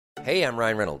Hey, I'm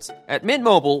Ryan Reynolds. At Mint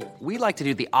Mobile, we like to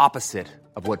do the opposite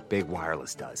of what Big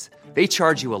Wireless does. They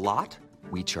charge you a lot,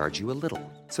 we charge you a little.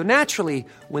 So naturally,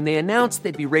 when they announced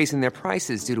they'd be raising their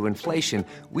prices due to inflation,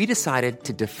 we decided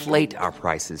to deflate our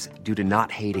prices due to not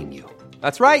hating you.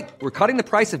 That's right. We're cutting the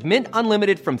price of Mint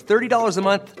Unlimited from $30 a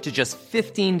month to just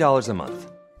 $15 a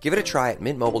month. Give it a try at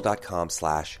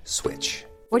mintmobile.com/switch.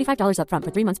 $45 up front for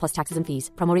 3 months plus taxes and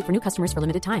fees. Promo rate for new customers for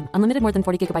limited time. Unlimited more than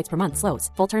 40 gigabytes per month. Slows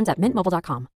full terms at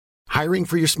mintmobile.com. Hiring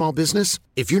for your small business?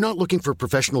 If you're not looking for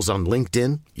professionals on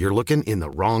LinkedIn, you're looking in the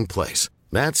wrong place.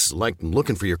 That's like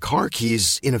looking for your car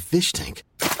keys in a fish tank.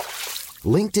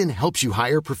 LinkedIn helps you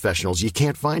hire professionals you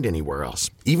can't find anywhere else,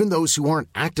 even those who aren't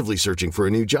actively searching for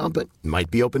a new job but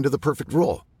might be open to the perfect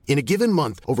role. In a given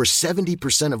month, over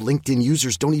 70% of LinkedIn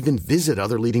users don't even visit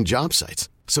other leading job sites.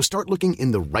 So start looking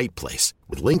in the right place.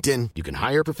 With LinkedIn, you can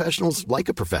hire professionals like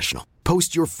a professional.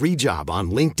 Post your free job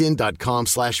on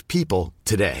linkedin.com/people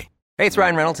today. Hey, it's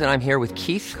Ryan Reynolds, and I'm here with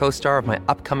Keith, co-star of my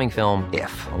upcoming film,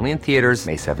 If, only in theaters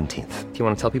May 17th. Do you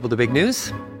want to tell people the big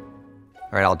news?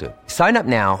 All right, I'll do it. Sign up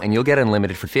now and you'll get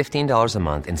unlimited for $15 a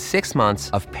month and 6 months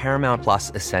of Paramount Plus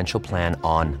Essential Plan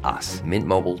on us.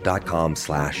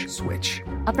 MintMobile.com/switch.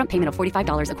 Upfront payment of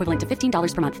 $45 equivalent to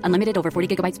 $15 per month. Unlimited over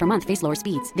 40 gigabytes per month. Face lower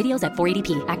speeds. Videos at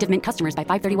 480p. Active Mint customers by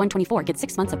 531.24 get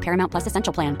 6 months of Paramount Plus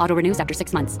Essential Plan. Auto renews after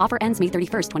 6 months. Offer ends May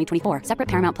 31st, 2024. Separate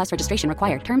Paramount Plus registration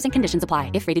required. Terms and conditions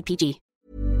apply if rated PG.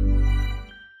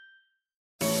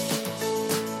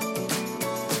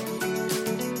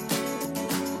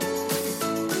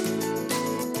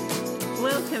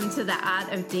 Welcome to the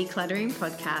Art of Decluttering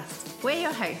podcast. We're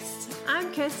your hosts.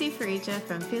 I'm Kirsty Farija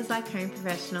from Feels Like Home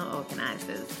Professional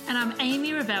Organisers. And I'm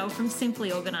Amy Revell from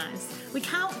Simply Organised. We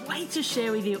can't wait to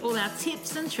share with you all our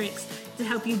tips and tricks to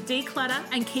help you declutter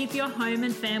and keep your home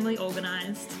and family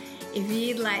organised. If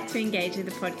you'd like to engage with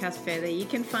the podcast further, you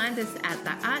can find us at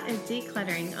the Art of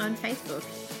Decluttering on Facebook.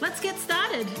 Let's get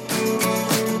started.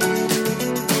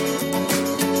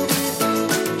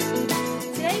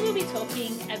 Today we'll be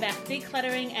talking about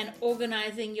decluttering and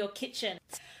organising your kitchen.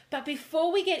 But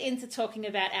before we get into talking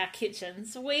about our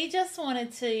kitchens, we just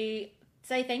wanted to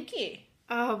say thank you.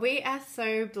 Oh, we are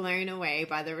so blown away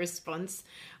by the response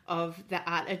of the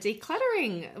Art of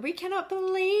Decluttering. We cannot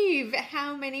believe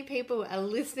how many people are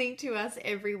listening to us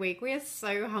every week. We are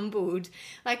so humbled.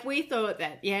 Like, we thought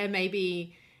that,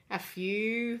 maybe a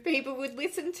few people would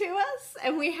listen to us,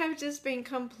 and we have just been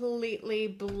completely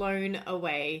blown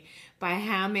away by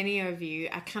how many of you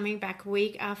are coming back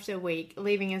week after week,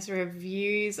 leaving us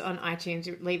reviews on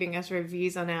iTunes, leaving us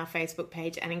reviews on our Facebook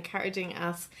page, and encouraging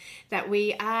us that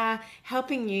we are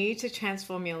helping you to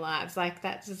transform your lives. Like,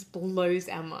 that just blows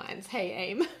our minds. Hey,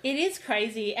 Aim. It is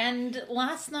crazy. And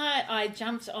last night I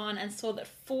jumped on and saw that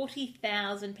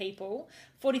 40,000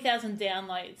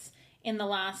 downloads in the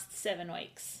last 7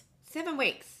 weeks. 7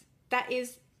 weeks. That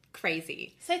is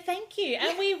crazy. So thank you.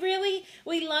 And we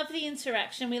love the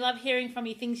interaction. We love hearing from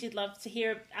you, things you'd love to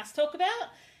hear us talk about.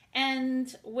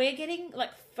 And we're getting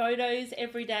like photos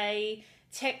every day,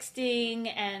 texting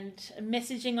and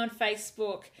messaging on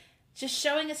Facebook, just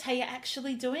showing us how you're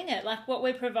actually doing it. Like, what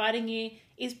we're providing you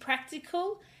is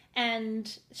practical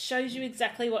and shows you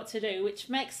exactly what to do, which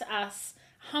makes us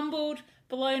humbled,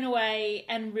 blown away,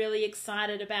 and really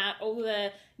excited about all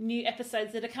the new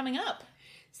episodes that are coming up.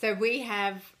 So we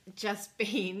have just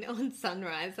been on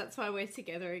Sunrise. That's why we're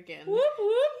together again. Whoop,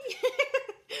 whoop.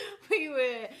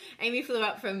 Amy flew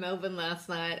up from Melbourne last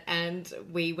night and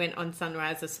we went on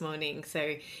Sunrise this morning.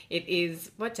 So it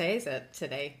is, what day is it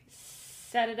today?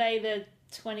 Saturday the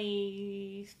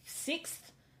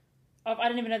 26th of, I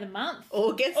don't even know the month.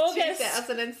 August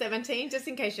 2017, just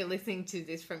in case you're listening to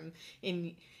this from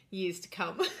in years to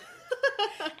come.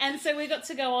 And so we got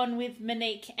to go on with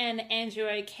Monique and Andrew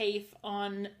O'Keefe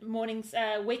on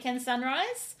Weekend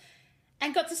Sunrise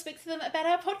and got to speak to them about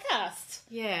our podcast.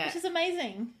 Yeah. Which is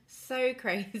amazing. So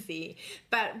crazy.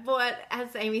 But what,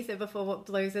 as Amy said before, what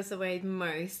blows us away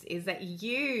most is that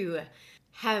you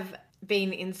have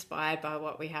been inspired by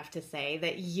what we have to say,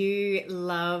 that you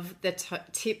love the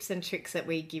tips and tricks that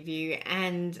we give you,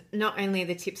 and not only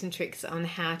the tips and tricks on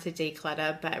how to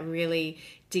declutter, but really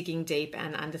digging deep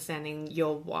and understanding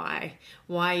your why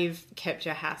you've kept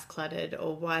your house cluttered,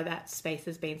 or why that space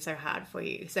has been so hard for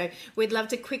you. So we'd love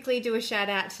to quickly do a shout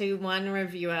out to one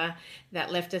reviewer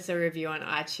that left us a review on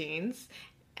iTunes.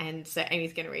 And so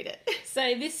Amy's going to read it.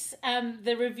 So this,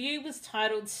 the review was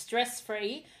titled Stress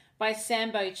Free by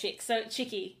Sambo Chick. So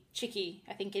Chicky,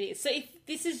 I think it is. So if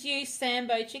this is you,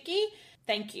 Sambo Chicky,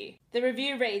 Thank you. The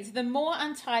review reads, the more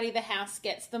untidy the house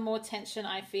gets, the more tension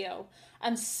I feel.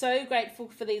 I'm so grateful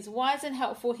for these wise and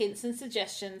helpful hints and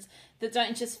suggestions that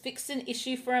don't just fix an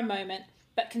issue for a moment,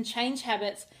 but can change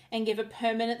habits and give a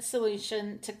permanent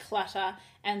solution to clutter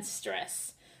and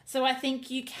stress. So I think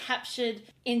you captured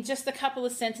in just a couple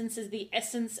of sentences the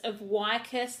essence of why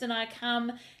Kirsten and I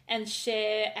come and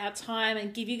share our time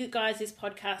and give you guys this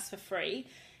podcast for free,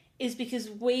 is because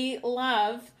we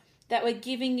love that we're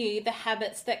giving you the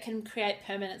habits that can create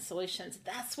permanent solutions.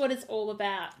 That's what it's all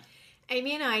about.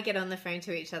 Amy and I get on the phone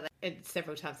to each other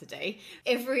several times a day.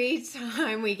 Every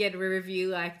time we get a review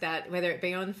like that, whether it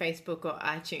be on Facebook or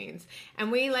iTunes,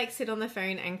 and we like sit on the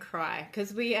phone and cry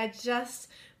because we are just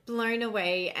blown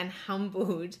away and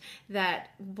humbled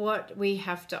that what we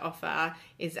have to offer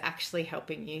is actually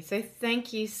helping you. So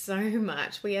thank you so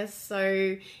much. We are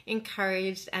so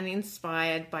encouraged and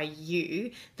inspired by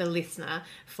you, the listener,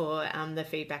 for the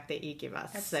feedback that you give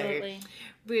us. Absolutely.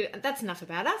 So that's enough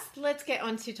about us. Let's get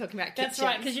on to talking about kitchens. That's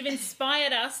right, because you've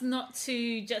inspired us not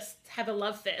to just have a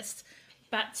love fest,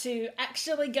 but to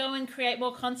actually go and create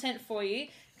more content for you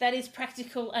that is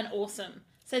practical and awesome.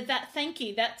 So thank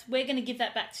you. We're going to give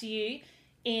that back to you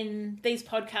in these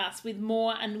podcasts with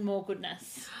more and more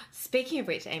goodness. Speaking of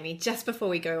which, Amy, just before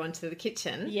we go on to the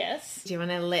kitchen, yes, do you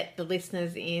want to let the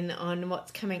listeners in on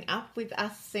what's coming up with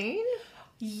us soon?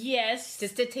 Yes.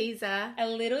 Just a teaser. A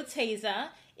little teaser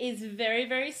is very,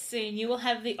 very soon. You will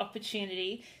have the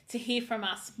opportunity to hear from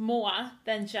us more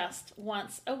than just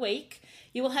once a week.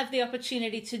 You will have the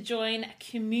opportunity to join a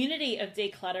community of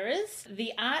declutterers.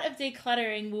 The Art of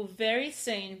Decluttering will very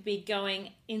soon be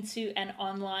going into an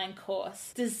online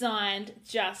course designed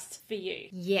just for you.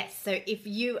 Yes, so if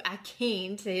you are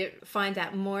keen to find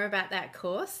out more about that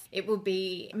course, it will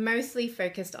be mostly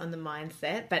focused on the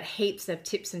mindset, but heaps of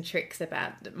tips and tricks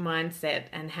about mindset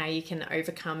and how you can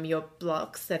overcome your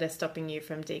blocks that are stopping you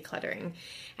from decluttering.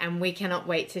 And we cannot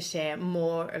wait to share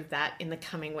more of that in the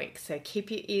coming weeks. So keep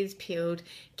your ears peeled,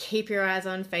 keep your eyes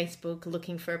on Facebook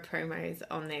looking for promos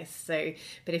on this. So,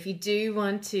 but if you do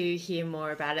want to hear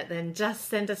more about it, then just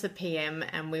send us a PM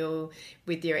and we'll,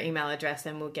 with your email address,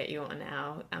 and we'll get you on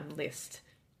our list.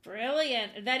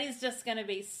 Brilliant. That is just going to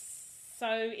be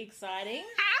so exciting.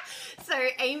 So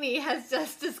Amy has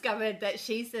just discovered that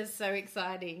she says so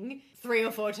exciting 3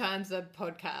 or 4 times a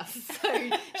podcast.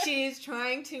 So she is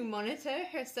trying to monitor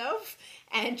herself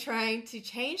and trying to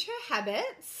change her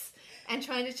habits and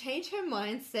trying to change her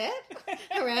mindset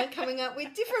around coming up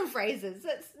with different phrases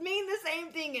that mean the same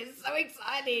thing. It's so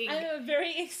exciting. I'm a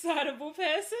very excitable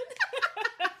person.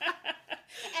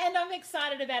 And I'm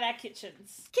excited about our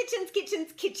kitchens.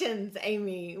 Kitchens,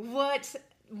 Amy. What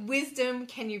wisdom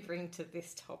can you bring to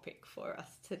this topic for us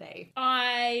today?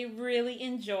 I really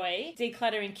enjoy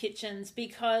decluttering kitchens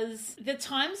because the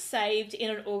time saved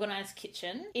in an organised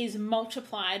kitchen is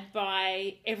multiplied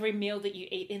by every meal that you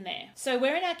eat in there. So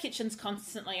we're in our kitchens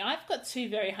constantly. I've got 2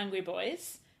 very hungry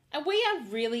boys, and we are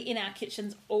really in our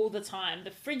kitchens all the time.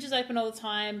 The fridge is open all the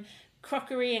time,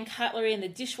 crockery and cutlery and the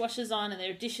dishwasher's on, and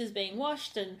there are dishes being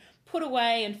washed and put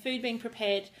away and food being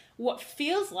prepared, what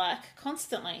feels like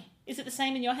constantly. Is it the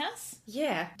same in your house?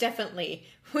 Yeah, definitely.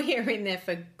 We are in there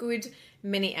for good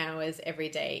many hours every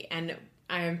day, and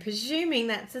I am presuming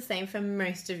that's the same for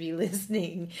most of you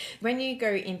listening. When you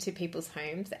go into people's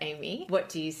homes, Amy, what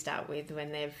do you start with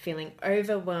when they're feeling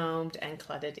overwhelmed and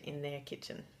cluttered in their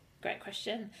kitchen? Great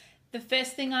question. The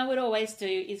first thing I would always do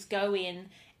is go in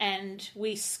and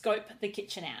we scope the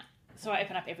kitchen out. So I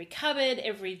open up every cupboard,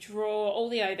 every drawer, all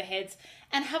the overheads,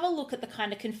 and have a look at the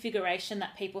kind of configuration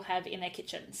that people have in their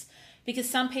kitchens. Because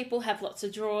some people have lots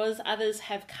of drawers, others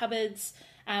have cupboards.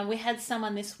 We had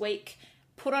someone this week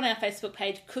put on our Facebook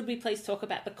page, could we please talk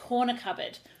about the corner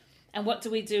cupboard? And what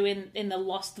do we do in the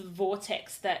lost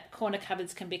vortex that corner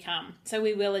cupboards can become? So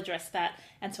we will address that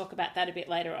and talk about that a bit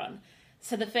later on.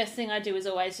 So the first thing I do is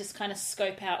always just kind of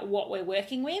scope out what we're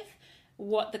working with,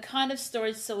 what the kind of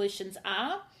storage solutions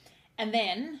are, and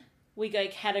then we go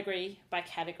category by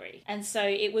category. And so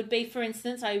it would be, for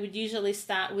instance, I would usually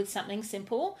start with something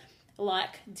simple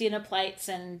like dinner plates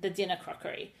and the dinner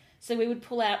crockery. So we would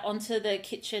pull out onto the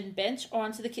kitchen bench or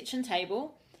onto the kitchen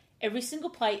table every single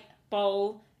plate,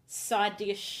 bowl, side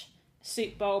dish,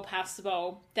 soup bowl, pasta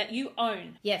bowl that you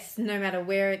own. Yes, no matter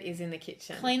where it is in the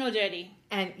kitchen. Clean or dirty.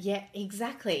 And yeah,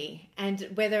 exactly. And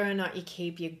whether or not you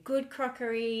keep your good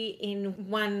crockery in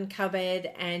one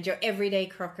cupboard and your everyday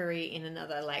crockery in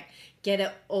another, like get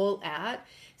it all out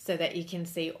so that you can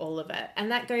see all of it.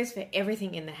 And that goes for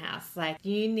everything in the house. Like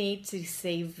you need to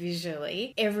see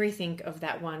visually everything of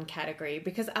that one category,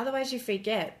 because otherwise you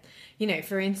forget. You know,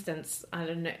 for instance, I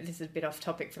don't know, this is a bit off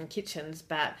topic from kitchens,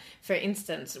 but for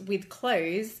instance, with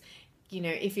clothes, you know,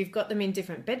 if you've got them in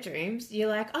different bedrooms, you're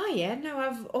like, oh yeah, no,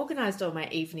 I've organised all my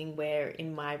evening wear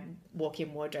in my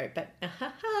walk-in wardrobe, but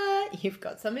you've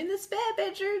got some in the spare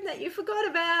bedroom that you forgot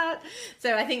about.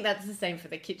 So I think that's the same for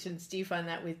the kitchens. Do you find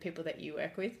that with people that you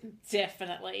work with?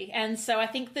 Definitely. And so I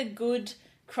think the good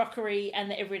crockery and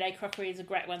the everyday crockery is a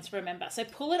great one to remember. So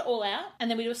pull it all out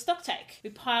and then we do a stock take.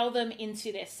 We pile them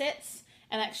into their sets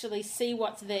and actually see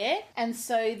what's there, and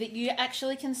so that you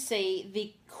actually can see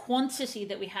the quantity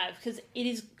that we have, because it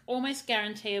is almost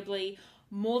guaranteeably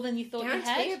more than you thought you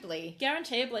had.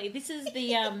 Guaranteeably. This is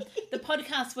the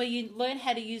podcast where you learn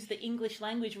how to use the English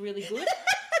language really good.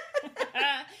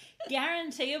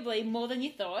 Guaranteeably more than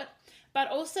you thought, but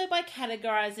also by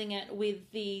categorizing it with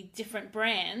the different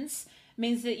brands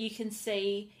means that you can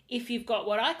see if you've got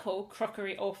what I call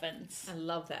crockery orphans. I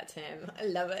love that term. I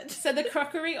love it. So the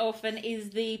crockery orphan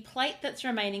is the plate that's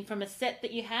remaining from a set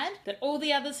that you had, that all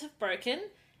the others have broken,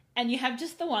 and you have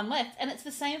just the one left. And it's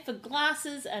the same for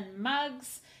glasses and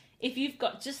mugs. If you've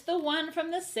got just the one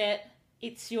from the set,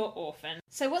 it's your orphan.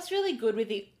 So what's really good with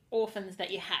the orphans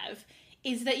that you have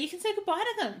is that you can say goodbye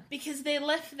to them because they're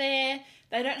left there.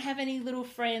 They don't have any little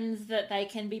friends that they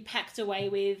can be packed away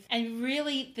with. And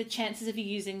really, the chances of you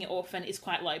using your orphan is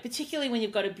quite low, particularly when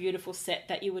you've got a beautiful set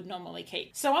that you would normally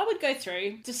keep. So I would go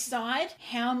through, decide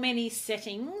how many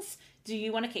settings do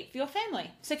you want to keep for your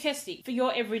family. So Kirsty, for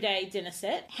your everyday dinner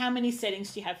set, how many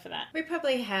settings do you have for that? We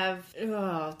probably have,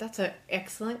 oh, that's an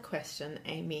excellent question,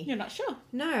 Amy. You're not sure?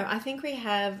 No, I think we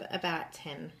have about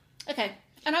 10. Okay,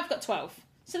 and I've got 12.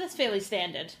 So that's fairly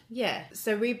standard. Yeah,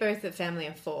 so we both a family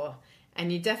of 4,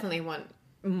 and you definitely want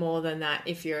more than that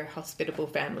if you're a hospitable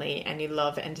family and you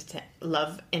love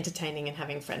entertaining and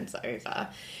having friends over.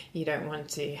 You don't want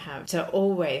to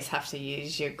always have to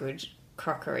use your good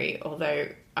crockery, although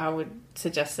I would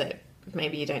suggest that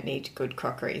maybe you don't need good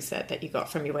crockery set that you got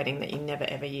from your wedding that you never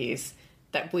ever use,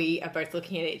 that we are both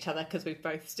looking at each other because we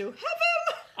both still have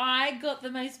them. I got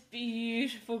the most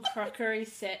beautiful crockery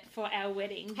set for our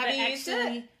wedding. Have you used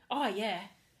it? Oh, yeah.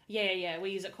 Yeah.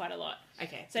 We use it quite a lot.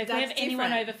 Okay. So if we have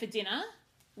anyone over for dinner,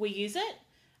 we use it.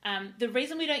 The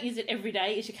reason we don't use it every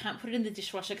day is you can't put it in the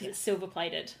dishwasher because it's silver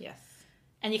plated. Yes.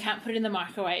 And you can't put it in the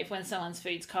microwave when someone's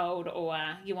food's cold or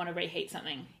you want to reheat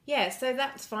something. Yeah, so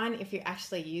that's fine if you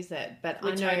actually use it. But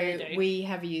I know totally we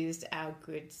have used our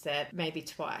good set maybe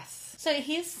twice. So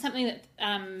here's something that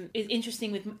is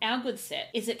interesting with our good set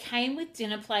is it came with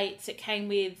dinner plates, it came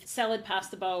with salad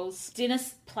pasta bowls, dinner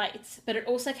plates, but it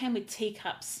also came with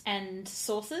teacups and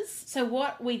saucers. So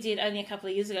what we did only a couple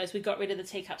of years ago is we got rid of the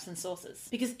teacups and saucers.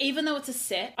 Because even though it's a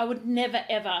set, I would never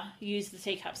ever use the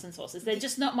teacups and saucers. They're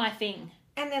just not my thing.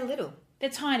 And they're little. They're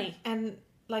tiny. And,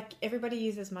 like, everybody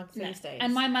uses mugs these days.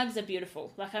 And my mugs are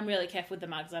beautiful. Like, I'm really careful with the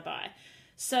mugs I buy.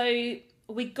 So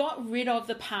we got rid of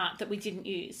the part that we didn't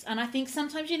use. And I think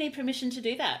sometimes you need permission to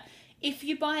do that. If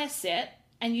you buy a set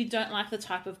and you don't like the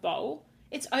type of bowl,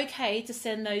 it's okay to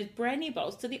send those brand new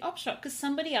bowls to the op shop because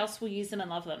somebody else will use them and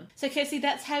love them. So, Kirsty,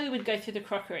 that's how we would go through the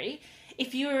crockery.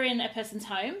 If you were in a person's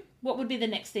home, what would be the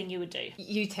next thing you would do?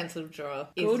 Utensil drawer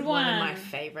is one of my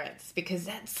favourites because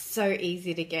that's so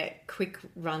easy to get quick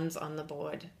runs on the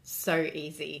board. So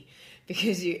easy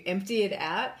because you empty it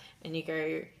out and you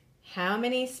go, how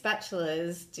many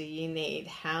spatulas do you need?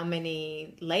 How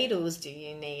many ladles do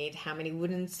you need? How many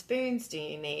wooden spoons do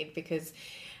you need? Because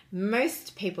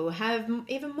most people have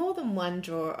even more than one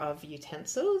drawer of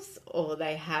utensils, or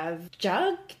they have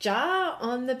jar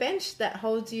on the bench that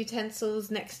holds utensils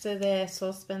next to their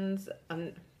saucepans,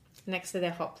 next to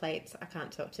their hot plates. I can't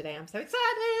talk today. I'm so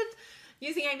excited.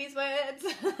 Using Amy's words.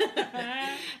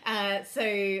 So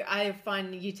I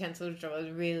find utensil drawers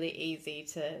really easy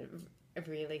to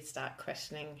really start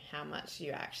questioning how much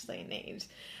you actually need.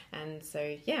 And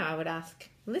so, yeah, I would ask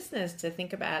listeners to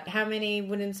think about how many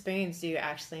wooden spoons do you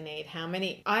actually need? How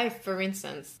many? For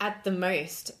instance, at the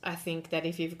most, I think that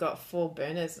if you've got 4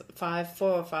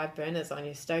 or 5 burners on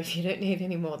your stove, you don't need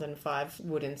any more than 5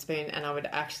 wooden spoons. And I would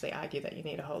actually argue that you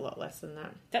need a whole lot less than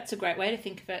that. That's a great way to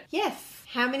think of it. Yes.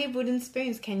 How many wooden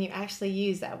spoons can you actually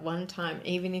use at one time,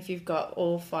 even if you've got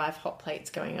all 5 hot plates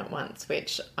going at once,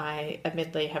 which I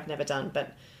admittedly have never done,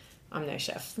 but I'm no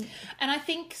chef. And I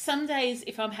think some days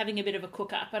if I'm having a bit of a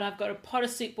cook up and I've got a pot of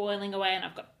soup boiling away and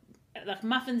I've got like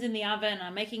muffins in the oven,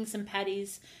 I'm making some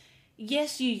patties.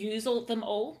 Yes, you use them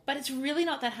all, but it's really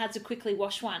not that hard to quickly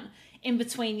wash one in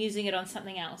between using it on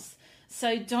something else.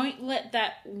 So don't let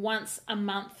that once a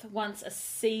month, once a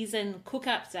season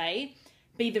cook-up day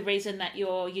be the reason that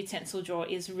your utensil drawer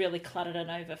is really cluttered and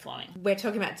overflowing. We're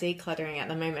talking about decluttering at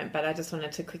the moment, but I just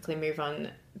wanted to quickly move on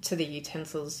to the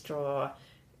utensils drawer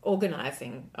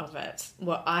organising of it.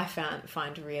 What I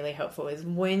find really helpful is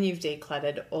when you've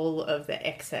decluttered all of the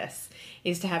excess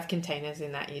is to have containers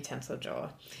in that utensil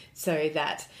drawer, so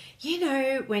that, you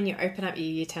know, when you open up your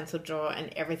utensil drawer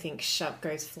and everything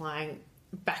goes flying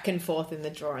back and forth in the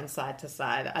drawer and side to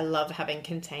side. I love having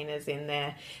containers in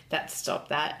there that stop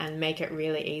that and make it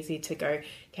really easy to go,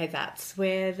 okay, that's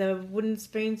where the wooden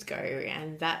spoons go,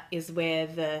 and that is where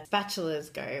the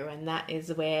spatulas go, and that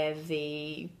is where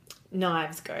the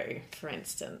knives go, for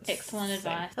instance. Excellent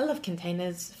advice. I love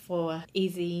containers for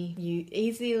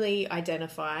easily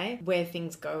identify where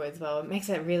things go as well. It makes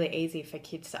it really easy for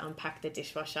kids to unpack the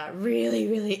dishwasher. Really,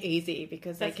 really easy,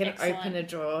 because they can open a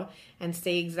drawer and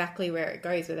see exactly where it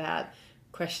goes without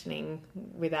questioning,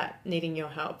 without needing your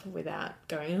help, without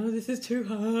going, oh, this is too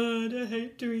hard, I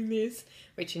hate doing this,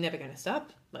 which you're never going to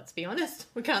stop. Let's be honest.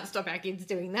 We can't stop our kids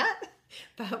doing that,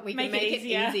 but we can make it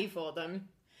easy for them.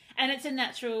 And it's a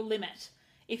natural limit.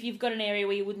 If you've got an area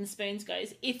where your wooden spoons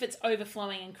goes, if it's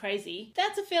overflowing and crazy,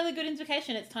 that's a fairly good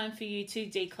indication it's time for you to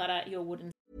declutter your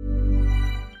wooden.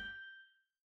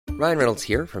 Ryan Reynolds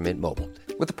here from Mint Mobile.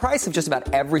 With the price of just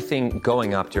about everything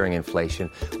going up during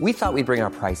inflation, we thought we'd bring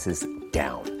our prices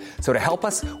down. So to help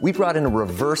us, we brought in a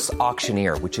reverse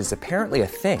auctioneer, which is apparently a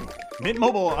thing. Mint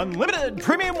Mobile Unlimited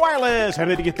Premium Wireless. How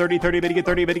to get 30, 30, bit to get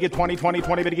 30, bit to get 20, 20,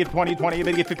 20, bit to get 20, 20,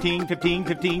 bit to get 15, 15,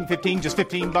 15, 15, just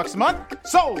 $15 a month?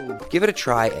 Sold! Give it a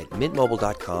try at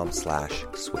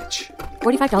mintmobile.com/switch.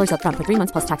 $45 up front for 3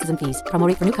 months plus taxes and fees. Promo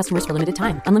rate for new customers for limited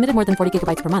time. Unlimited more than 40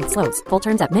 gigabytes per month. Slows full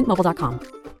terms at mintmobile.com.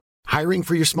 Hiring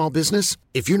for your small business?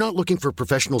 If you're not looking for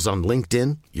professionals on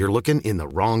LinkedIn, you're looking in the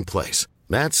wrong place.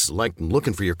 That's like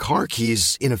looking for your car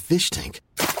keys in a fish tank.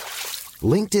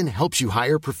 LinkedIn helps you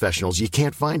hire professionals you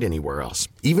can't find anywhere else,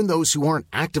 even those who aren't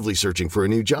actively searching for a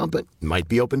new job but might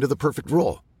be open to the perfect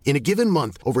role. In a given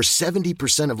month, over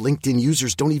 70% of LinkedIn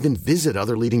users don't even visit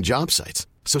other leading job sites.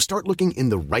 So start looking in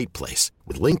the right place.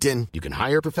 With LinkedIn, you can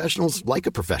hire professionals like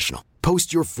a professional.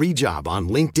 Post your free job on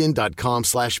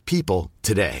linkedin.com/people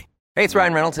today. Hey, it's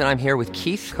Ryan Reynolds, and I'm here with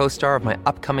Keith, co-star of my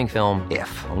upcoming film,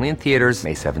 If, only in theaters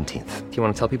May 17th. Do you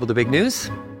want to tell people the big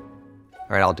news?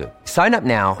 All right, I'll do it. Sign up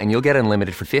now and you'll get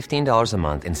unlimited for $15 a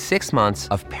month and 6 months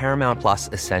of Paramount Plus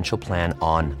Essential Plan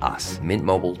on us.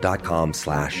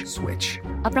 MintMobile.com/switch.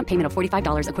 Upfront payment of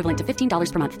 $45 equivalent to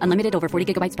 $15 per month. Unlimited over 40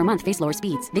 gigabytes per month. Face lower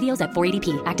speeds. Videos at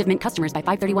 480p. Active Mint customers by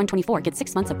 531.24 get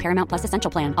 6 months of Paramount Plus Essential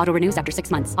Plan. Auto renews after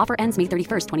 6 months. Offer ends May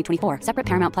 31st, 2024. Separate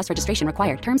Paramount Plus registration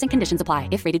required. Terms and conditions apply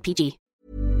if rated PG.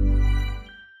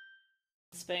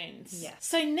 Spoons. Yes.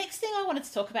 So next thing I wanted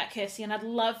to talk about, Kirsty, and I'd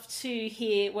love to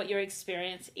hear what your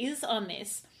experience is on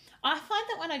this. I find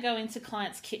that when I go into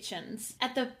clients' kitchens,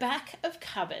 at the back of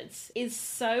cupboards is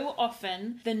so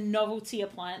often the novelty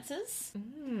appliances.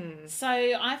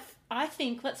 So I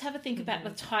think, let's have a think about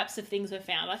the types of things we've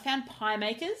found. I found pie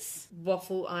makers,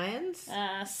 Waffle irons,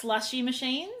 slushy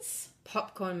machines,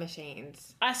 popcorn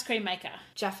machines, ice cream maker,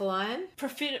 Jaffle iron, no,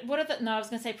 I was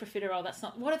going to say profiterole. That's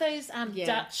not. What are those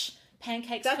Dutch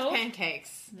pancakes Dutch called?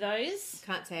 pancakes. Those.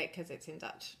 Can't say it because it's in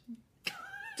Dutch.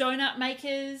 Donut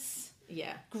makers.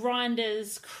 Yeah.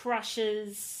 Grinders,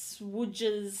 crushers,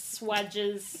 woodgers,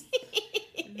 swudgers.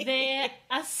 There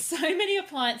are so many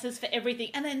appliances for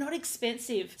everything, and they're not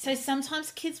expensive. So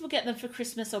sometimes kids will get them for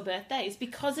Christmas or birthdays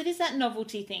because it is that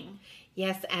novelty thing.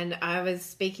 Yes, and I was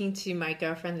speaking to my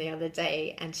girlfriend the other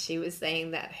day, and she was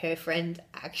saying that her friend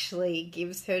actually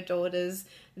gives her daughters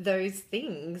those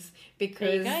things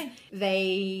because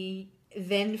they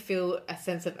then feel a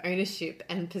sense of ownership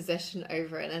and possession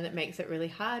over it, and it makes it really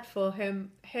hard for her,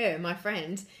 my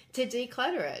friend, to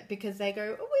declutter it because they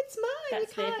go, oh, it's mine,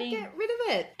 That's we can't get rid of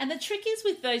it. And the trick is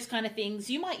with those kind of things,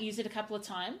 you might use it a couple of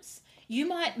times. You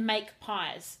might make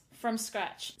pies from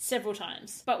scratch several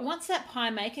times. But once that pie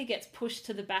maker gets pushed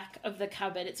to the back of the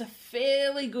cupboard, it's a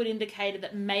fairly good indicator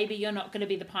that maybe you're not going to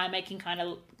be the pie making kind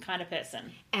of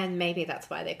person. And maybe that's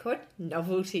why they're called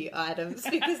novelty items,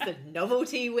 because the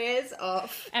novelty wears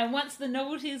off. And once the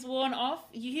novelty is worn off,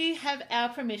 you have our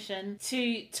permission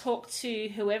to talk to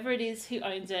whoever it is who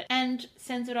owns it and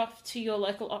sends it off to your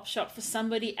local op shop for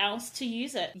somebody else to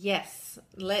use it. Yes,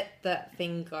 let that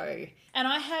thing go. And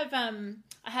I have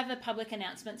I have a public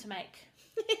announcement to make.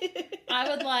 I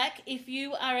would like, if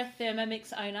you are a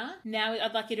Thermomix owner, now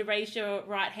I'd like you to raise your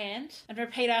right hand and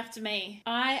repeat after me.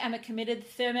 I am a committed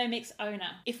Thermomix owner.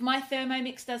 If my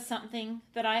Thermomix does something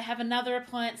that I have another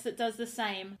appliance that does the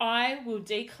same, I will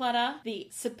declutter the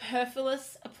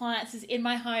superfluous appliances in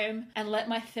my home and let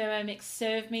my Thermomix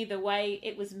serve me the way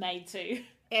it was made to.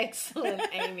 Excellent,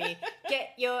 Amy.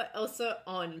 Get your Elsa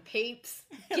on, peeps.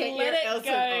 Get Let your it Elsa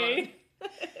go. on.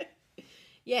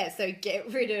 Yeah, so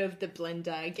get rid of the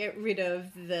blender, get rid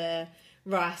of the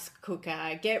rice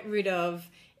cooker, get rid of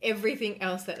everything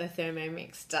else that the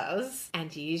Thermomix does,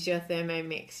 and use your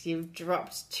Thermomix. You've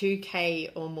dropped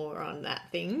 2K or more on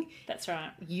that thing. That's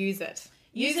right. Use it.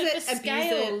 Use it for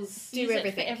scales. Do use everything.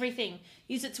 it for everything.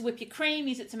 Use it to whip your cream.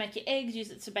 Use it to make your eggs.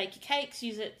 Use it to bake your cakes.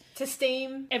 Use it to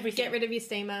steam. Everything. Get rid of your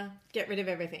steamer. Get rid of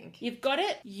everything. You've got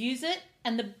it. Use it.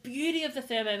 And the beauty of the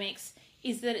Thermomix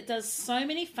is that it does so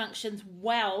many functions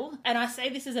well. And I say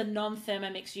this as a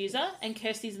non-Thermomix user, and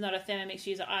Kirsty's not a Thermomix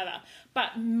user either,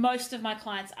 but most of my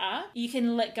clients are. You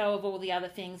can let go of all the other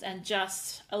things and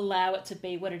just allow it to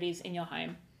be what it is in your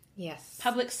home. Yes.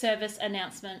 Public service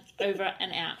announcement over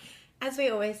and out. As we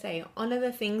always say, honour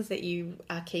the things that you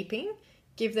are keeping.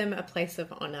 Give them a place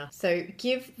of honour. So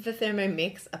give the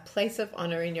Thermomix a place of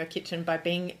honour in your kitchen by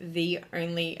being the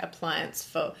only appliance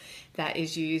that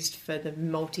is used for the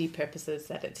multi-purposes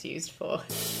that it's used for.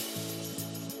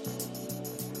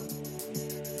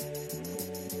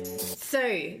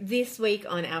 So this week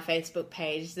on our Facebook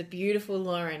page, the beautiful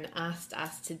Lauren asked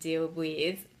us to deal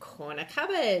with corner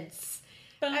cupboards.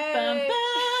 Bum, bum, bum.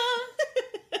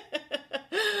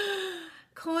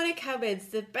 Corner cupboards,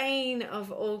 the bane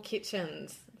of all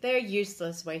kitchens. They're a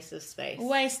useless waste of space.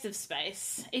 Waste of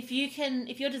space. If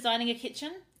you're designing a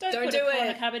kitchen, don't put do a corner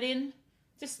it. cupboard in.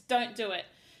 Just don't do it.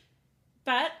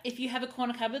 But if you have a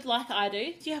corner cupboard like I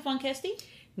do you have one, Kirsty?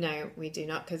 No, we do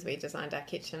not, because we designed our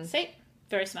kitchen. See?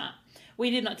 Very smart. We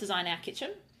did not design our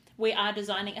kitchen. We are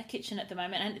designing a kitchen at the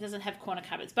moment and it doesn't have corner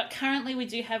cupboards. But currently we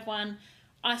do have one.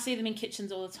 I see them in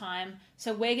kitchens all the time.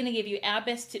 So we're going to give you our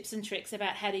best tips and tricks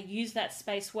about how to use that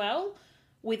space well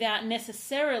without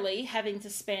necessarily having to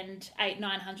spend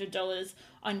 $800-900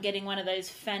 on getting one of those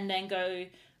Fandango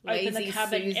open the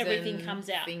cupboard and everything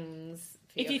comes out.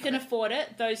 If you can afford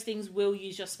it, those things will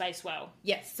use your space well.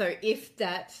 Yes, so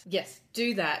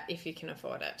do that if you can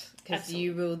afford it, because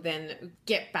you will then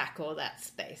get back all that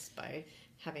space by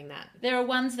having that. There are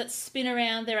ones that spin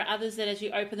around. There are others that as you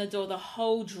open the door, the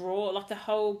whole drawer, like the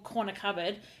whole corner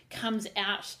cupboard, comes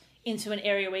out into an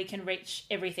area where you can reach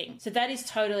everything. So that is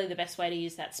totally the best way to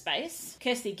use that space.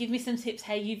 Kirsty, give me some tips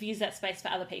how you've used that space for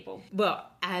other people. Well,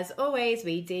 as always,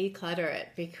 we declutter it,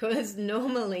 because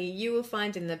normally you will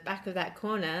find in the back of that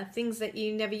corner things that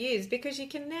you never use because you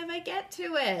can never get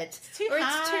to it. It's too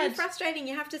hard. It's too frustrating.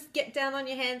 You have to get down on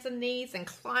your hands and knees and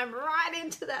climb right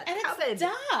into that cupboard. It's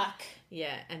dark.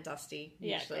 Yeah, and dusty,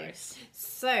 usually. Yeah, gross.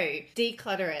 So,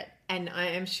 declutter it, and I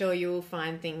am sure you will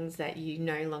find things that you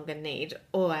no longer need.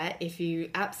 Or, if you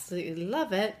absolutely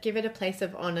love it, give it a place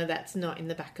of honour that's not in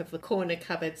the back of the corner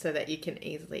cupboard so that you can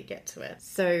easily get to it.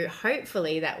 So,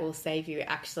 hopefully that will save you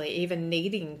actually even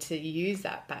needing to use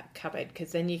that back cupboard,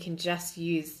 because then you can just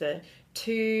use the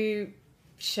two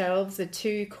shelves, the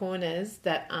two corners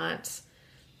that aren't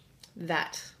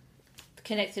that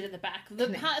connected at the back. The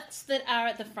parts that are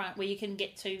at the front where you can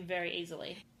get to very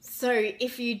easily. So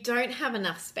if you don't have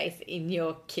enough space in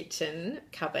your kitchen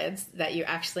cupboards that you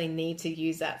actually need to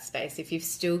use that space, if you've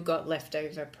still got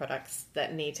leftover products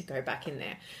that need to go back in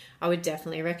there, I would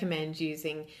definitely recommend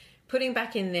putting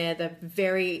back in there the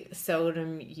very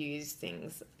seldom used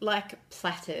things like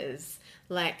platters,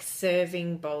 like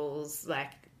serving bowls,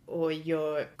 or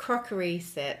your crockery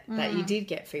set that you did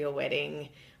get for your wedding,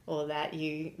 or that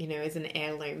you know is an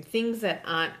heirloom, things that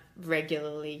aren't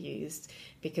regularly used,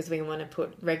 because we want to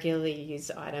put regularly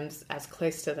used items as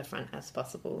close to the front as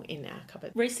possible in our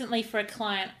cupboard. Recently for a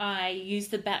client, I used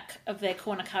the back of their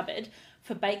corner cupboard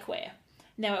for bakeware.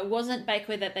 Now, it wasn't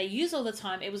bakeware that they use all the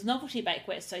time, it was novelty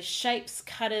bakeware, so shapes,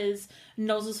 cutters,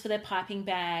 nozzles for their piping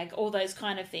bag, all those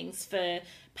kind of things for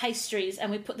pastries, and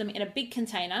we put them in a big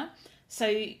container.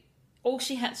 So all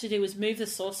she had to do was move the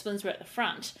saucepans were at the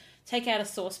front, take out a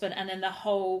saucepan, and then the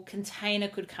whole container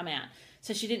could come out.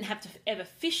 So she didn't have to ever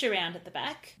fish around at the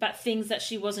back, but things that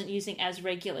she wasn't using as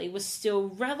regularly was still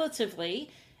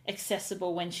relatively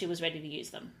accessible when she was ready to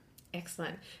use them.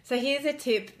 Excellent. So here's a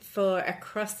tip for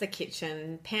across the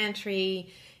kitchen,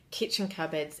 pantry, kitchen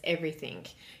cupboards, everything.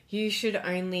 You should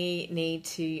only need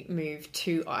to move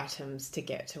 2 items to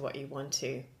get to what you want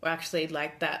to. Or actually,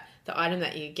 the item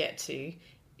that you get to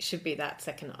should be that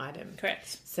second item.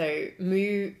 Correct. So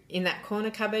move in that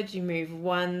corner cupboard, you move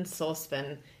one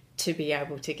saucepan to be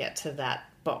able to get to that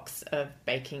box of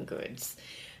baking goods.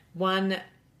 One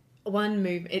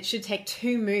move, it should take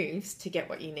 2 moves to get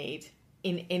what you need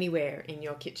in anywhere in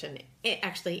your kitchen.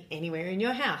 Actually, anywhere in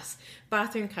your house.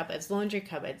 Bathroom cupboards, laundry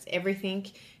cupboards, everything,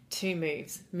 2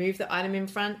 moves. Move the item in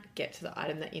front, get to the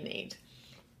item that you need.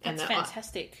 That's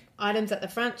fantastic. Items at the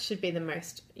front should be the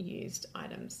most used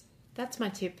items. That's my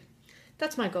tip.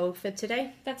 That's my goal for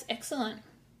today. That's excellent.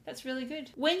 That's really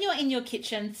good. When you're in your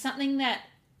kitchen, something that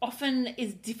often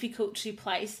is difficult to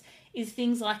place is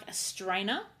things like a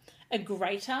strainer, a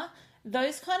grater,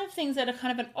 those kind of things that are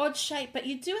kind of an odd shape, but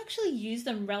you do actually use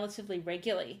them relatively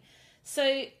regularly.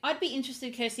 So I'd be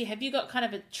interested, Kirsty, have you got kind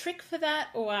of a trick for that?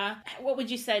 Or what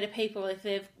would you say to people if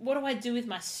they've, what do I do with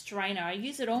my strainer? I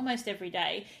use it almost every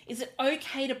day. Is it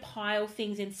okay to pile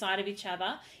things inside of each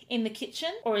other in the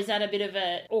kitchen? Or is that a bit of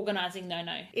a organising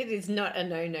no-no? It is not a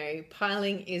no-no.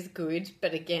 Piling is good,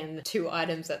 but again, 2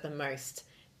 items at the most.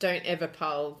 Don't ever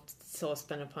pile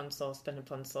saucepan upon saucepan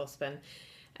upon saucepan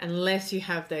unless you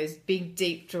have those big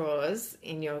deep drawers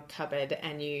in your cupboard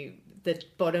and the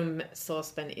bottom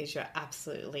saucepan is your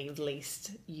absolutely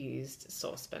least used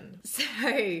saucepan.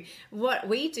 So what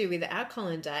we do with our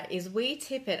colander is we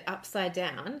tip it upside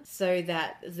down so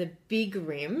that the big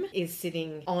rim is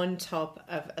sitting on top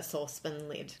of a saucepan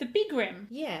lid. The big rim?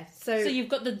 Yeah. So you've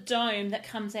got the dome that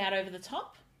comes out over the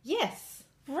top? Yes.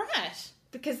 Right.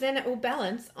 Because then it will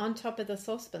balance on top of the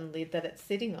saucepan lid that it's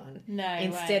sitting on. No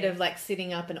Instead way. of like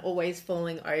sitting up and always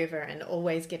falling over and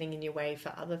always getting in your way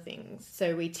for other things.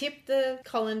 So we tip the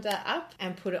colander up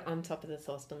and put it on top of the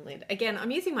saucepan lid. Again, I'm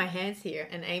using my hands here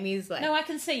and Amy's like... No, I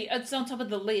can see. It's on top of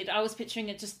the lid. I was picturing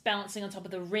it just balancing on top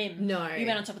of the rim. No. You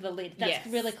went on top of the lid. That's Yes.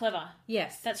 really clever.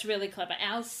 Yes. That's really clever.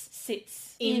 Ours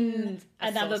sits In a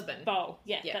another saucepan. bowl.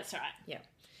 Yeah, Yeah. that's right. Yeah.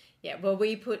 Yeah, well,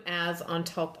 we put ours on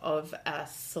top of a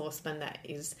saucepan that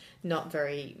is not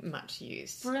very much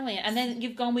used. Brilliant. And then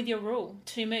you've gone with your rule,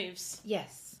 2 moves.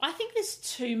 Yes. I think this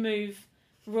 2-move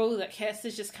rule that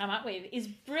Kirsty's just come up with is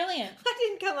brilliant. I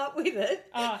didn't come up with it.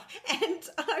 Oh. And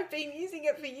I've been using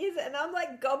it for years and I'm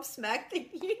like gobsmacked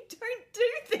that you don't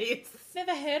do this.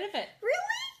 Never heard of it.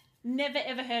 Really? Never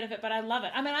ever heard of it, but I love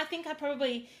it. I mean, I think I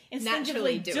probably Naturally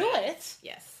instinctively do it,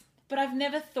 Yes. but I've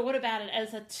never thought about it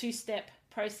as a 2-step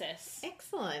process.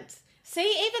 Excellent. See,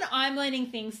 even I'm learning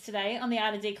things today on the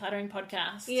Art of Decluttering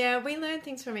podcast. Yeah, we learn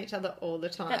things from each other all the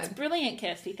time. That's brilliant,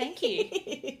 Kirsty. Thank you.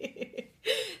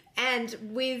 And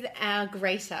with our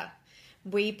grater,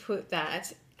 we put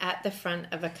that at the front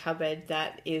of a cupboard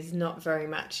that is not very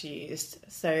much used.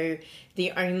 So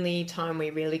the only time we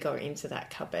really go into that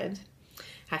cupboard...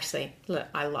 Actually, look,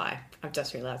 I lie. I've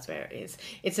just realised where it is.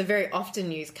 It's a very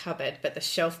often used cupboard, but the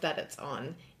shelf that it's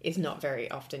on is not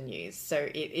very often used. So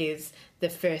it is the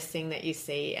first thing that you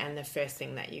see and the first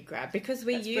thing that you grab because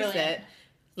we That's use brilliant. it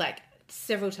like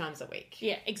several times a week.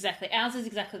 Yeah, exactly. Ours is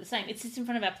exactly the same. It sits in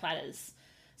front of our platters.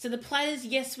 So the platters,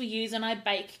 yes, we use, and I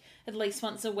bake at least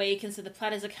once a week, and so the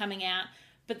platters are coming out.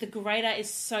 But the grater is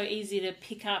so easy to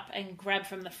pick up and grab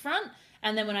from the front.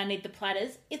 And then when I need the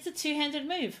platters, it's a 2-handed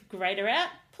move. Grater out,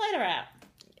 platter out.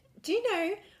 Do you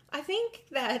know, I think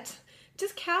that...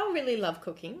 Does Cal really love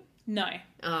cooking? No.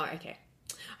 Oh, okay.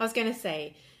 I was going to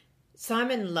say,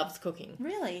 Simon loves cooking.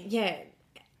 Really? Yeah,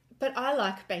 but I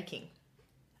like baking.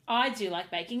 I do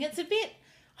like baking. It's a bit,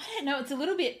 I don't know, it's a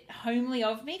little bit homely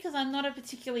of me because I'm not a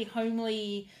particularly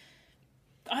homely...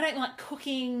 I don't like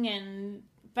cooking,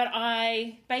 but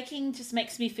baking just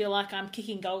makes me feel like I'm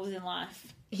kicking goals in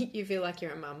life. You feel like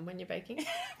you're a mum when you're baking?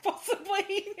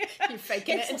 Possibly. You're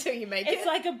faking it until you make it. It's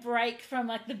like a break from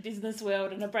like the business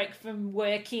world and a break from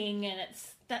working, and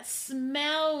it's that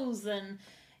smells, and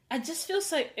I just feel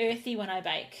so earthy when I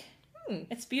bake.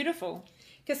 It's beautiful.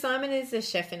 Because Simon is the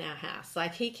chef in our house.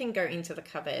 Like, he can go into the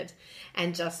cupboard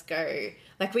and just go...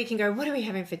 Like, we can go, what are we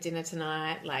having for dinner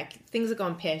tonight? Like, things have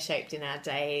gone pear-shaped in our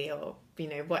day or, you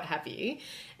know, what have you.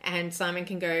 And Simon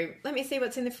can go, let me see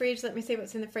what's in the fridge, let me see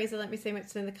what's in the freezer, let me see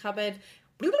what's in the cupboard.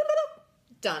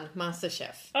 Done. Master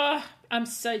chef. Oh, I'm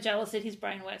so jealous that his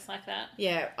brain works like that.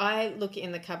 Yeah, I look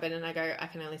in the cupboard and I go, I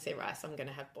can only see rice. I'm going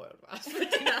to have boiled rice for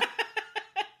dinner.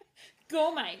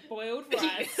 Gourmet boiled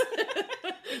rice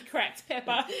with cracked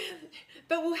pepper.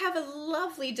 But we'll have a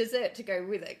lovely dessert to go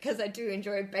with it because I do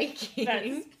enjoy baking. That's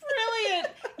brilliant.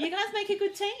 You guys make a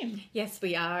good team. Yes,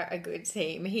 we are a good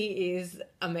team. He is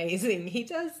amazing. He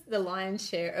does the lion's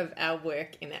share of our work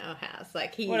in our house.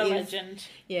 Like he What a is, legend.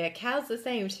 Yeah, Cal's the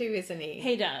same too, isn't he?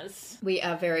 He does. We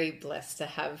are very blessed to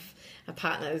have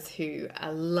partners who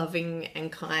are loving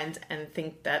and kind and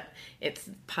think that it's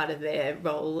part of their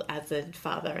role as a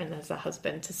father and as a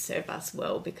husband to serve us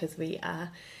well, because we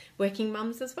are working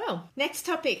mums as well. Next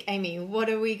topic, Amy, what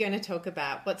are we going to talk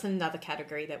about? What's another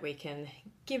category that we can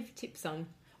give tips on?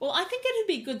 Well, I think it'd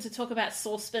be good to talk about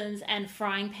saucepans and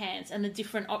frying pans and the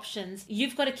different options.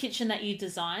 You've got a kitchen that you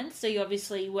designed, so you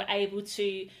obviously were able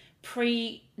to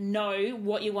know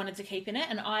what you wanted to keep in it,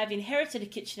 and I've inherited a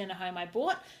kitchen in a home I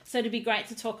bought, so it'd be great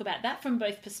to talk about that from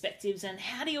both perspectives, and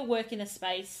how do you work in a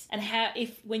space, and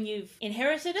when you've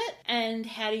inherited it, and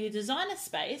how do you design a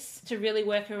space to really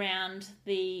work around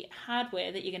the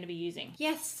hardware that you're going to be using.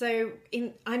 Yes, so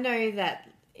I know that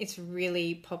it's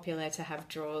really popular to have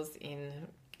drawers in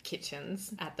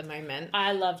kitchens at the moment.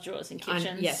 I love drawers in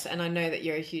kitchens. Yes, and I know that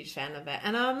you're a huge fan of that.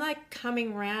 And I'm like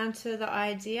coming round to the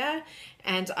idea,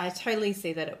 and I totally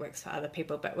see that it works for other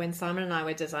people. But when Simon and I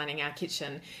were designing our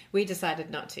kitchen, we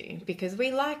decided not to, because we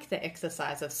like the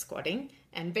exercise of squatting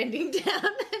and bending down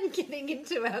and getting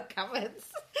into our cupboards.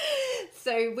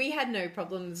 So we had no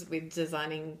problems with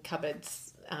designing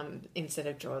cupboards instead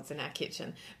of drawers in our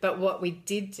kitchen. But what we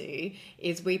did do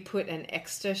is we put an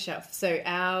extra shelf. So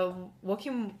our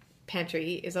walk-in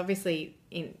pantry is obviously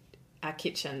in our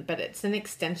kitchen, but it's an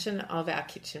extension of our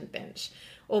kitchen bench,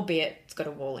 albeit it's got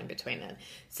a wall in between it.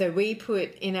 So we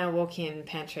put in our walk-in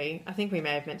pantry, I think we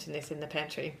may have mentioned this in the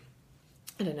pantry,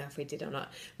 I don't know if we did or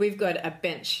not, we've got a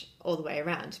bench all the way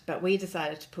around, but we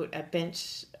decided to put a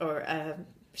bench or a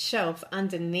shelf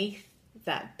underneath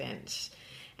that bench,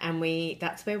 and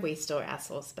that's where we store our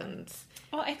saucepans.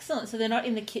 Oh, excellent. So they're not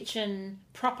in the kitchen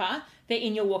proper, they're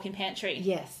in your walk-in pantry.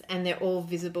 Yes, and they're all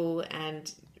visible,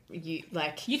 and you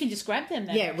can just grab them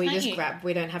then. Yeah, we just grab.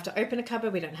 We don't have to open a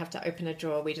cupboard, we don't have to open a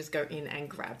drawer, we just go in and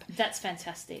grab. That's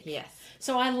fantastic. Yes.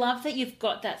 So I love that you've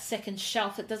got that second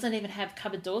shelf that doesn't even have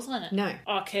cupboard doors on it. No.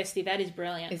 Oh, Kirsty, that is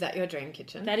brilliant. Is that your dream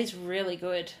kitchen? That is really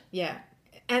good. Yeah.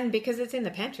 And because it's in the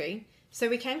pantry, so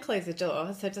we can close the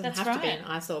door, so it doesn't have to be an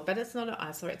eyesore. But it's not an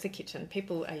eyesore, it's a kitchen.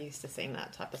 People are used to seeing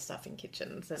that type of stuff in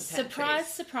kitchens and pantries.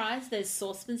 Surprise, surprise, there's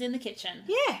saucepans in the kitchen.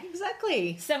 Yeah,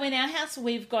 exactly. So in our house,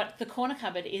 we've got the corner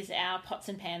cupboard is our pots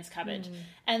and pans cupboard.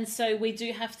 And so we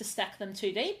do have to stack them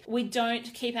too deep. We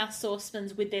don't keep our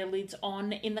saucepans with their lids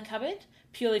on in the cupboard.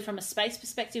 Purely from a space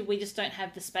perspective, we just don't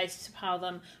have the space to pile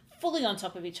them fully on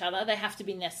top of each other. They have to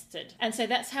be nested. And so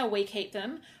that's how we keep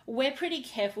them. We're pretty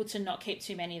careful to not keep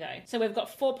too many though. So we've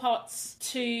got 4 pots,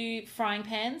 2 frying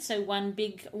pans, so one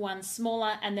big, one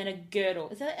smaller, and then a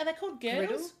girdle. Are they called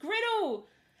girdles? Griddle!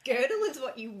 Girdle is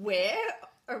what you wear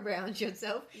around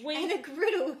yourself, and a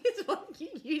griddle is what you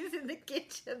use in the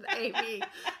kitchen, Amy.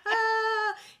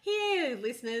 Here,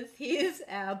 listeners, here's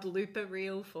our blooper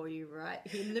reel for you right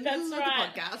here in the middle of the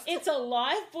podcast. It's a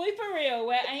live blooper reel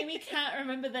where Amy can't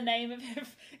remember the name of her.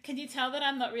 Can you tell that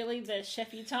I'm not really the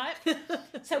chefy type?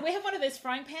 So we have one of those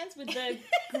frying pans with the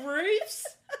grooves,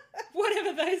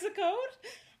 whatever those are called,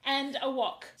 and a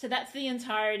wok. So that's the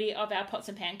entirety of our pots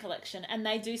and pan collection, and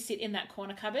they do sit in that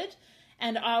corner cupboard.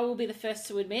 And I will be the first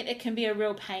to admit it can be a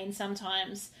real pain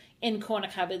sometimes in corner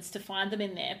cupboards to find them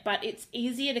in there. But it's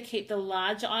easier to keep the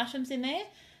larger items in there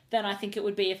than I think it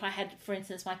would be if I had, for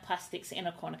instance, my plastics in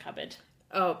a corner cupboard.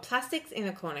 Oh, plastics in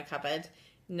a corner cupboard?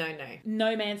 No.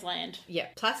 No man's land. Yeah,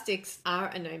 plastics are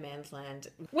a no man's land.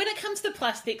 When it comes to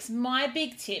plastics, my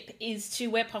big tip is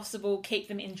to, where possible, keep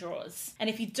them in drawers. And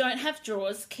if you don't have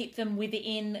drawers, keep them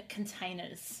within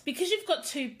containers. Because you've got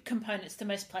 2 components to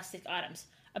most plastic items: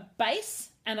 a base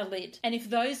and a lid. And if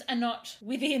those are not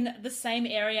within the same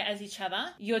area as each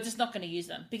other, you're just not going to use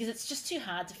them because it's just too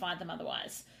hard to find them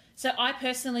otherwise. So I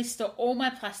personally store all my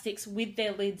plastics with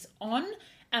their lids on,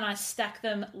 and I stack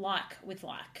them like with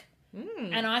like.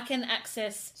 And I can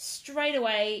access straight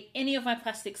away any of my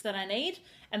plastics that I need,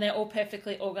 and they're all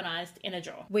perfectly organised in a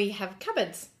drawer. We have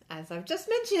cupboards, as I've just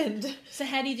mentioned. So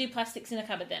how do you do plastics in a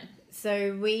cupboard then?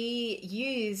 So we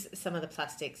use some of the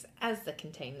plastics as the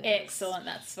containers. Excellent,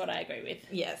 that's what I agree with.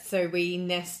 Yeah, so we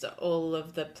nest all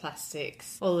of the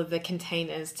plastics, all of the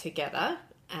containers together,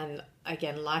 And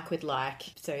again, like with like,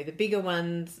 so the bigger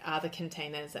ones are the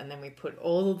containers, and then we put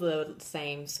all the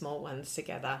same small ones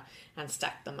together and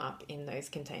stack them up in those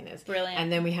containers. Brilliant.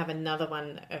 And then we have another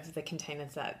one of the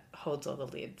containers that holds all the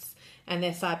lids, and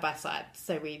they're side by side.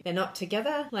 So they're not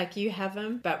together like you have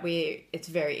them, but it's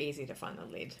very easy to find the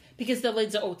lid. Because the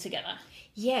lids are all together.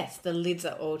 Yes, the lids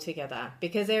are all together,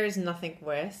 because there is nothing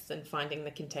worse than finding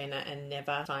the container and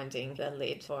never finding the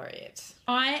lid for it.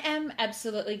 I am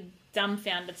absolutely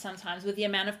dumbfounded sometimes with the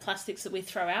amount of plastics that we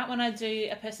throw out when I do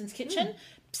a person's kitchen.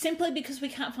 Simply because we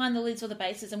can't find the lids or the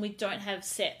bases and we don't have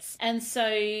sets. And so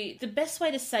the best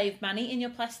way to save money in your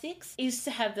plastics is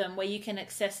to have them where you can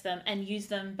access them and use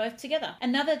them both together.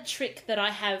 Another trick that I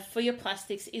have for your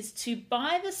plastics is to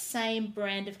buy the same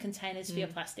brand of containers for your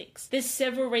plastics. There's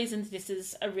several reasons this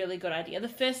is a really good idea. The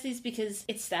first is because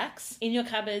it stacks in your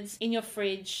cupboards, in your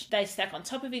fridge. They stack on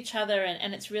top of each other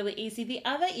and it's really easy. The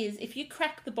other is if you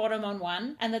crack the bottom on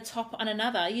one and the top on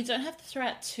another, you don't have to throw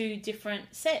out two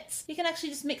different sets. You can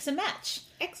actually just mix and match.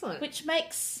 Excellent. Which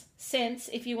makes sense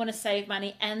if you want to save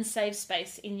money and save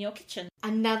space in your kitchen.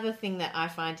 Another thing that I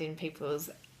find in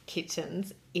people's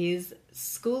kitchens is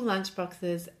school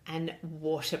lunchboxes and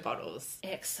water bottles.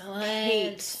 Excellent.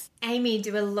 Heaps. Amy,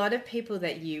 do a lot of people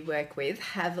that you work with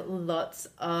have lots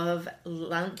of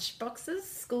lunch boxes,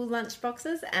 school lunch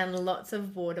boxes, and lots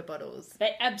of water bottles?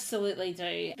 They absolutely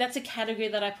do. That's a category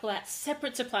that I pull out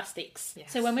separate to plastics.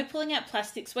 Yes. So when we're pulling out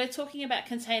plastics, we're talking about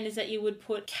containers that you would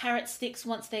put carrot sticks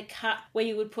once they're cut, where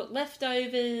you would put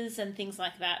leftovers and things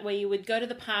like that, where you would go to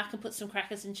the park and put some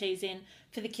crackers and cheese in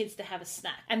for the kids to have a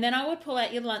snack. And then I would pull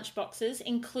out your lunch boxes,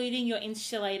 including your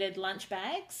insulated lunch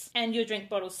bags and your drink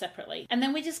bottles separately. And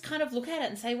then we just kind of look at it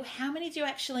and say, well, how many do you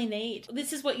actually need?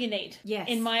 This is what you need. Yes.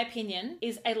 In my opinion,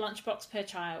 is a lunchbox per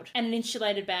child and an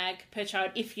insulated bag per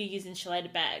child if you use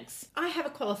insulated bags. I have a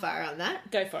qualifier on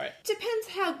that. Go for it. Depends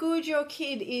how good your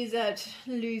kid is at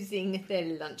losing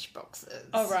their lunch boxes.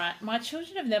 All right. My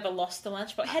children have never lost a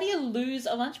lunchbox. How do you lose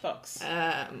a lunchbox?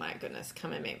 My goodness,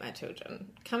 come and meet my children.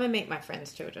 Come and meet my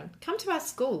friends' children. Come to our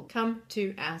school. Come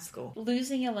to our school.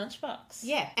 Losing your lunchbox.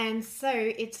 Yeah, and so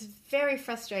it's very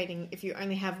frustrating if you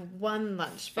only have one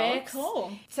lunchbox. Fair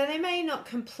call. So they may not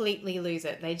completely lose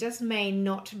it. They just may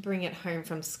not bring it home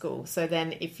from school. So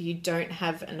then if you don't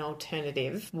have an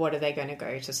alternative, what are they going to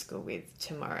go to school with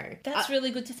tomorrow? That's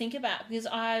really good to think about because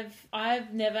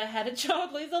I've never had a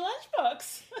child lose a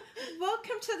lunchbox.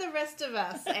 Welcome to the rest of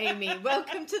us, Amy.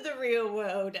 Welcome to the real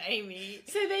world, Amy.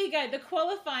 So there you go. The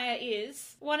qualifier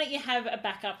is, why don't you have a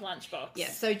backup lunchbox? Yeah,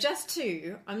 so just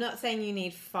two. I'm not saying you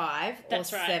need 5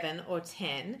 That's or right. 7 or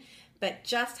 10, but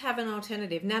just have an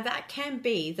alternative. Now, that can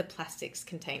be the plastics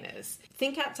containers.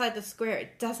 Think outside the square.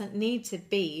 It doesn't need to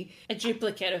be... A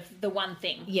duplicate of the one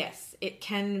thing. Yes, it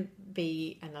can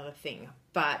be another thing.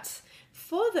 But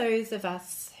for those of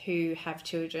us who have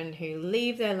children who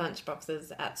leave their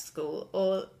lunchboxes at school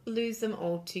or lose them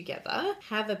altogether,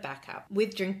 have a backup.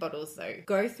 With drink bottles though,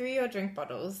 go through your drink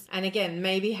bottles and again,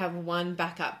 maybe have one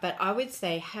backup, but I would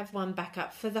say have one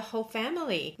backup for the whole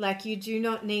family. Like you do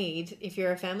not need, if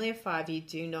you're a family of 5, you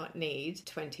do not need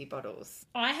 20 bottles.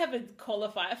 I have a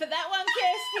qualifier for that one,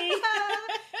 Kirsty.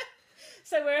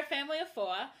 So we're a family of 4.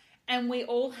 And we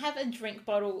all have a drink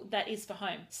bottle that is for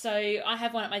home. So I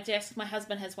have one at my desk, my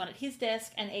husband has one at his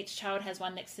desk, and each child has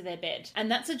one next to their bed. And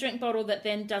that's a drink bottle that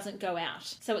then doesn't go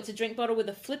out. So it's a drink bottle with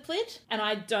a flip lid, and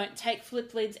I don't take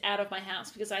flip lids out of my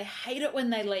house because I hate it when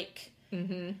they leak.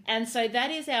 Mm-hmm. And so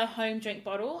that is our home drink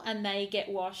bottle, and they get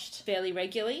washed fairly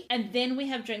regularly. And then we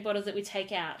have drink bottles that we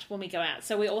take out when we go out.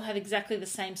 So we all have exactly the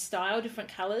same style,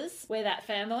 different colours. We're that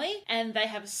family, and they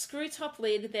have a screw top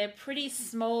lid. They're pretty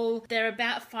small. They're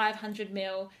about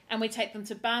 500ml, and we take them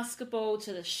to basketball,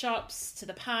 to the shops, to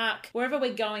the park. Wherever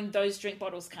we're going, those drink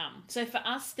bottles come. So for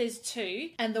us, there's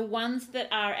 2, and the ones that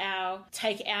are our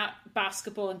take out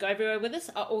basketball and go everywhere with us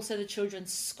are also the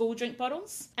children's school drink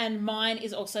bottles, and mine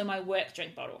is also my work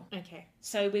drink bottle. Okay.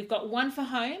 So we've got one for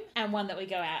home and one that we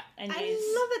go out and use.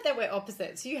 I love it that we're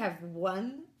opposites. You have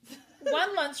one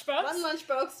lunchbox, one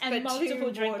lunchbox, and but multiple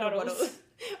 2 drink water bottles.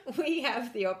 We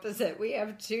have the opposite. We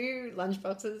have 2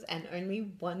 lunchboxes and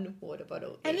only 1 water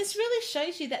bottle. And this really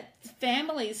shows you that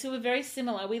families who are very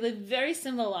similar, we live very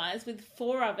similar lives with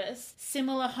 4 of us,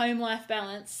 similar home life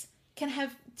balance, can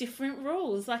have different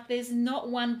rules. Like there's not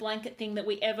one blanket thing that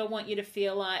we ever want you to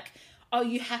feel like, oh,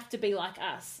 you have to be like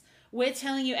us. We're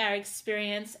telling you our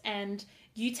experience, and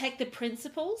you take the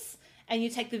principles and you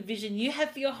take the vision you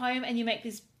have for your home and you make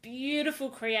this beautiful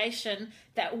creation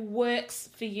that works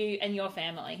for you and your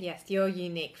family. Yes, your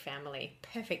unique family.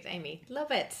 Perfect, Amy.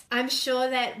 Love it. I'm sure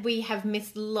that we have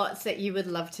missed lots that you would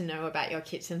love to know about your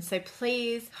kitchen. So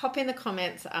please hop in the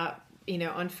comments up,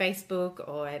 on Facebook,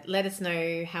 or let us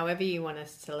know however you want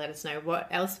us to let us know what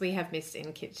else we have missed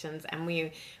in kitchens. And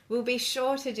we will be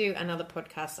sure to do another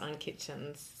podcast on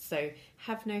kitchens. So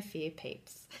have no fear,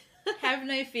 peeps. Have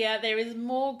no fear. There is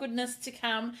more goodness to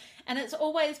come. And as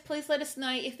always, please let us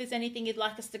know if there's anything you'd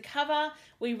like us to cover.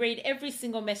 We read every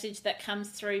single message that comes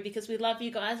through because we love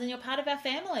you guys and you're part of our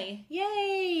family.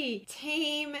 Yay!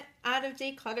 Team Art of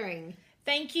Decluttering.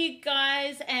 Thank you,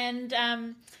 guys. And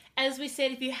as we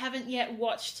said, if you haven't yet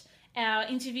watched our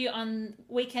interview on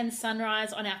Weekend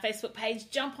Sunrise on our Facebook page,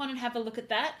 jump on and have a look at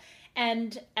that.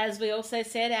 And as we also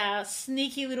said, our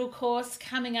sneaky little course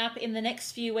coming up in the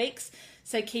next few weeks.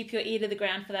 So keep your ear to the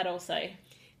ground for that also.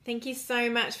 Thank you so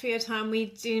much for your time. We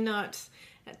do not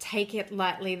take it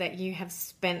lightly that you have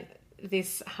spent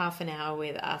this half an hour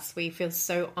with us. We feel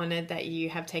so honoured that you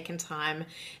have taken time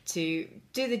to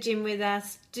do the gym with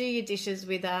us, do your dishes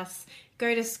with us,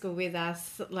 go to school with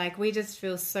us. We just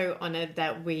feel so honoured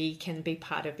that we can be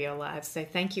part of your lives. So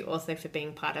thank you also for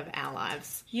being part of our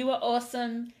lives. You are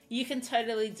awesome. You can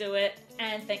totally do it.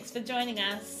 And thanks for joining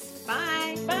us.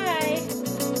 Bye. Bye.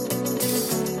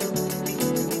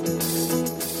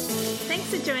 Thanks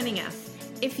for joining us.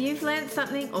 If you've learned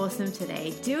something awesome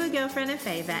today, do a girlfriend a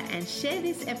favour and share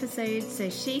this episode so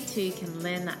she too can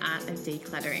learn the art of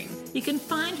decluttering. You can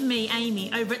find me,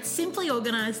 Amy, over at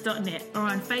simplyorganised.net or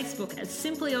on Facebook as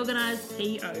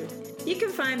simplyorganisedpo. You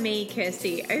can find me,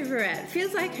 Kirsty, over at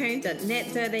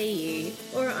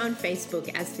feelslikehome.net.au or on Facebook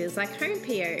as Feels Like Home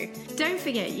PO. Don't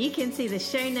forget, you can see the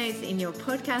show notes in your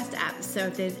podcast app, so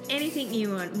if there's anything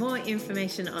you want more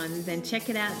information on, then check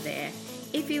it out there.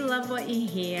 If you love what you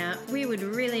hear, we would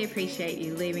really appreciate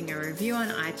you leaving a review on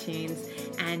iTunes,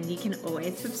 and you can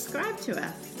always subscribe to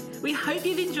us. We hope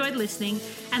you've enjoyed listening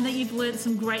and that you've learned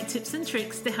some great tips and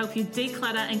tricks to help you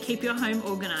declutter and keep your home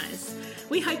organised.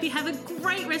 We hope you have a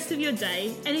great rest of your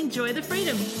day and enjoy the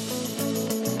freedom.